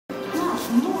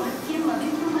more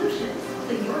skin-loving solutions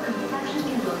so your complexion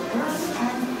can look bright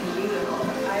and beautiful.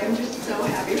 I am just so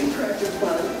happy with Proactive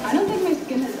Plus. I don't think my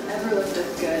skin has ever looked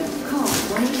this good. Call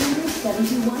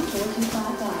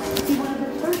 1-800-721-4255. Be one of the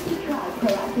first to try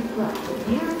Proactive Plus with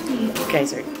guaranteed. You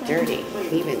guys are dirty.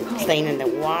 You've been playing in the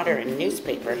water and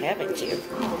newspaper, haven't you?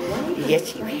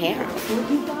 Yes, you have.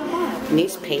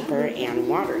 Newspaper and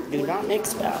water do not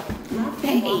mix well.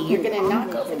 Hey, you're going to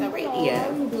knock over the radio.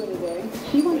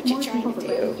 What you trying to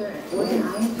do?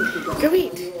 Go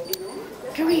eat.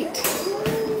 Go eat.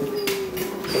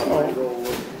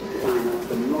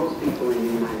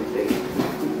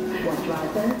 What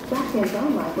drives us? Black man's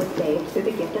own life was saved through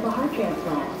the gift of a heart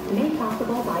transplant, made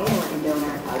possible by an organ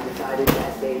donor.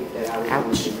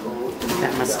 Ouch.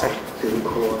 That must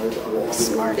have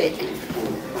smarted.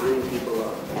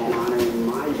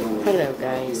 Hello,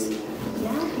 guys.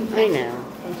 I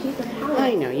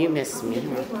know, you miss me.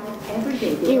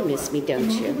 You miss me, don't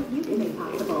you?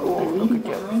 Oh, look at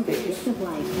this. 8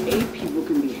 people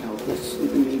can be helpless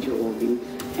with a major organ,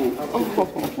 and up to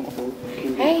 50 people can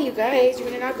be... Hey, you guys, you're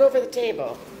gonna knock over the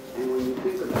table.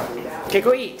 Okay,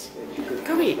 go eat.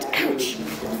 Go eat. Ouch.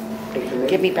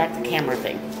 Give me back the camera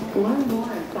thing. Learn more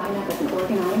and sign up at the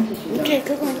Organ Iron Tissue. Okay,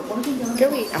 go on.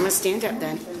 Go eat. I'm gonna stand up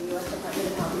then.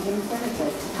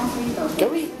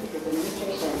 Go eat.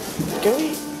 Go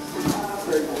eat.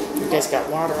 You guys got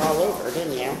water all over,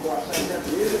 didn't you? I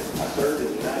served in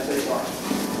the United States Army.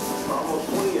 For almost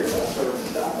 20 years, I served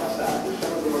side by side with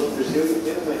some of the most resilient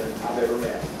men and women I've ever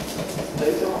met.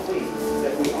 They taught me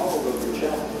that we all go through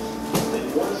challenges. And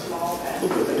one small act of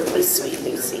Really sweet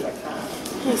Lucy.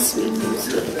 Hey, sweet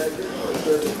Lucy.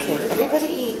 Okay, everybody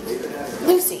eat.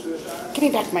 Lucy, give me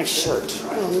back my shirt.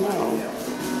 Oh, no.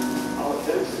 all it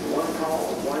takes is one call,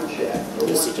 one chat.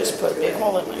 Lucy just put a big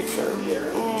hole in my shirt.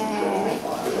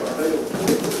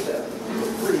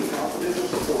 Free confidential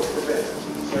support for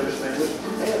veterans, service members,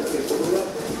 and people who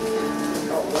love them.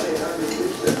 Call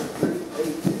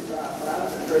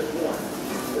 1-800-273-8255 and press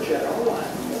 1. Or chat online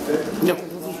at veterans. No,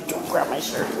 don't grab my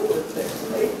shirt.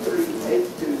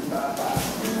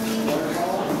 838255. One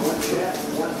call, one chat,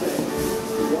 one text,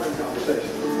 one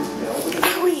conversation.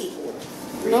 Owie!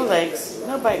 No legs.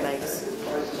 No bite legs.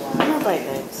 No bite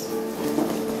legs.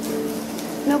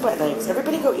 No bite legs.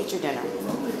 Everybody go eat your dinner.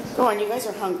 Go on, you guys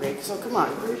are hungry, so come on.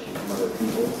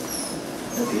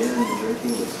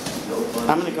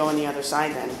 I'm going to go on the other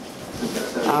side then.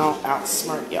 I'll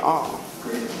outsmart you all.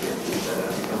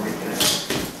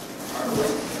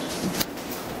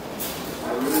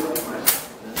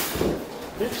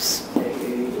 Oops.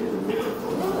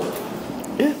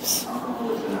 Oops.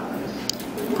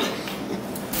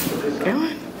 Go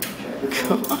on.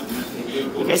 Go on.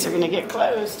 You guys are going to get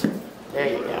closed. There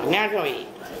you go. Now go eat.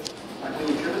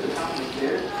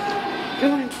 Go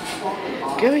on.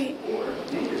 Go eat.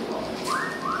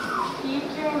 Keep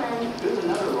dreaming. There's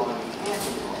another law in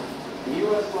Kansas. The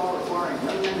U.S. law requiring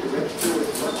young men to register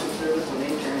with Customs Service when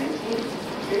they turn 18.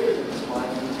 Here is why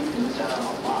you can miss out on a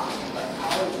lot, like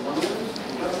college loans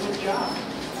and government jobs.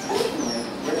 Fortunately,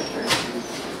 registering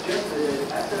just visit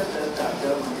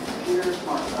sss.gov on your computer,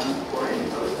 smartphone, or any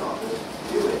post office.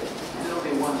 Do it, and it'll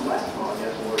be one less law you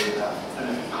have to worry about.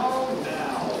 Call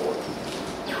now.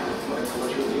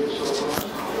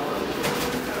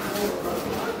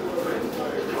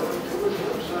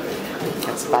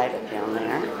 That's Violet down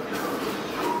there.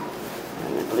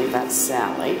 And I believe that's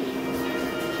Sally.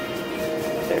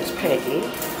 There's Peggy.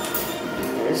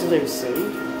 There's Lucy.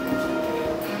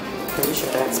 Pretty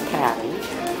sure that's Patty.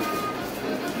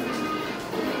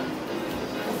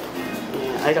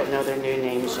 Yeah, I don't know their new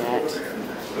names yet.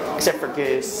 Except for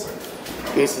Goose.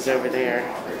 Goose is over there.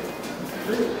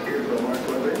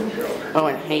 Oh,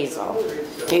 and Hazel.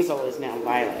 Hazel is now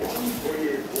Violet.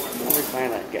 Where'd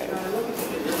Violet go? I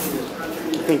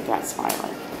think that's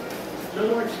Violet. No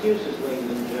more excuses,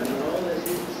 ladies and gentlemen. All that's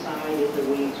inside is the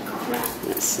weeds crap.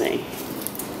 Let's see.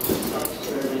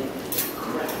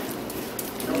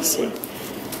 Let's see.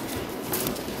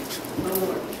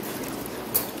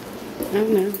 No,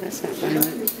 no, that's not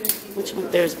Violet. Which one?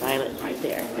 There's Violet right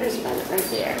there. There's Violet right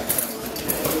there.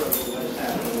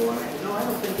 No, I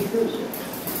don't think you do, sir.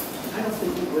 I don't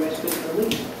think you grasp it in the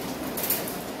least.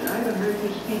 And I haven't heard you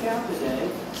speak out today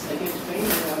against Spain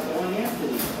about going after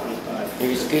these 25.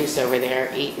 There's Goose over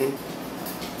there eating.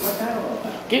 What's that all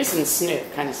about? Goose and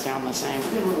Snoop kind of sound the same. You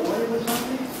been rewarded with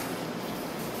something?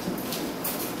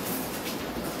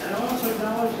 And I also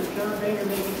acknowledge that John Baker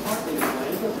may be partly to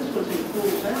blame, but this was a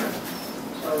fool's errand.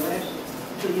 So last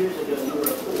 2 years ago, you were a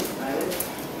fool, right?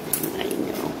 I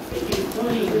know. If you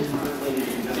fully this time, ladies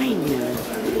and I gentlemen, know.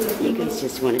 You guys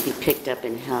just want to be picked up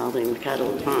and held and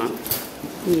cuddled, huh?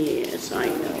 Yes, I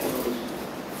know.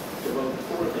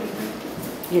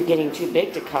 You're getting too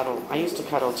big to cuddle. I used to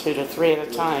cuddle 2 to 3 at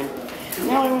a time.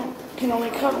 Now I can only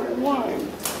cuddle 1.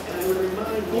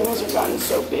 You guys have gotten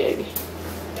so big.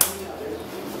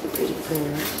 Pretty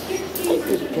girl. Hi,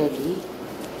 pretty Peggy.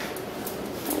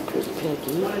 Hi, pretty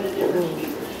Peggy. Oh,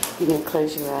 you gonna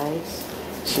close your eyes?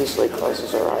 She usually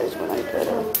closes her eyes when I pet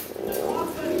her.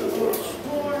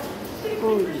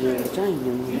 Oh, yes, I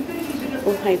know.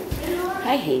 Oh, hi.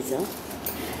 Hi, Hazel.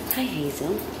 Hi,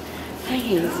 Hazel. Hi,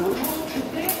 Hazel.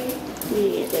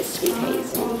 Yeah, that's sweet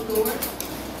Hazel.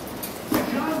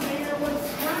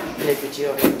 Look at you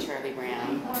over there, Charlie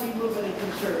Brown.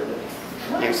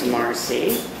 There's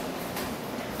Marcy.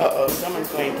 Uh-oh, someone's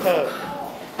going poke.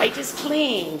 I just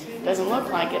cleaned. Doesn't look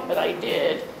like it, but I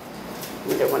did.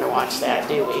 We don't want to watch that,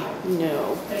 do we?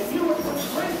 No.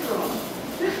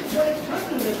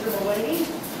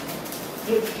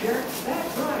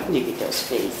 Look at those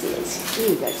faces.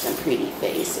 You got some pretty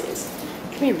faces.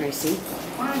 Come here, Marcy.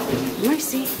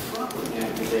 Marcy.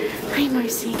 Hi,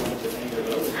 Marcy.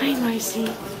 Hi, Marcy.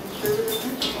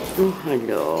 Oh,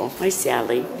 hello. Hi,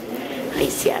 Sally. Hi,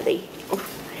 Sally. Oh,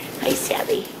 hi,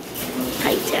 Sally.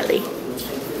 Hi, Sally.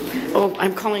 Oh,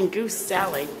 I'm calling Goose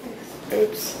Sally.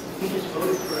 Oops.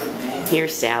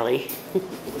 Here's Sally.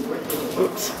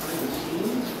 Oops.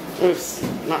 Oops.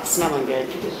 Not smelling good.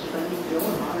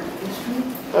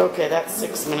 Okay, that's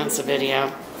 6 minutes of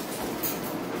video.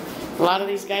 A lot of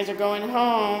these guys are going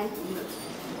home.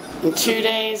 In 2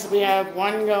 days, we have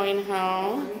 1 going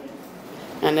home.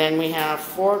 And then we have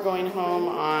 4 going home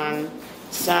on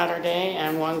Saturday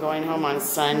and 1 going home on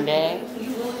Sunday.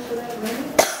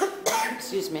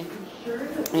 Excuse me.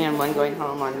 And 1 going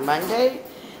home on Monday.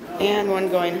 And 1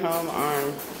 going home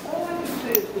on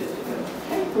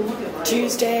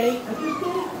Tuesday.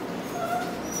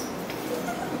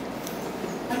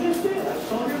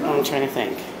 I'm trying to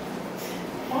think.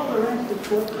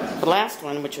 The last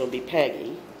one, which will be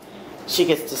Peggy, she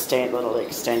gets to stay a little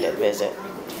extended visit.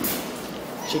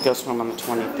 She goes home on the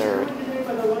 23rd.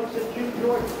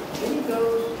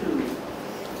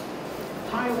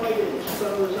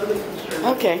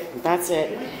 Okay, that's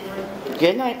it.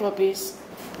 Good night, puppies.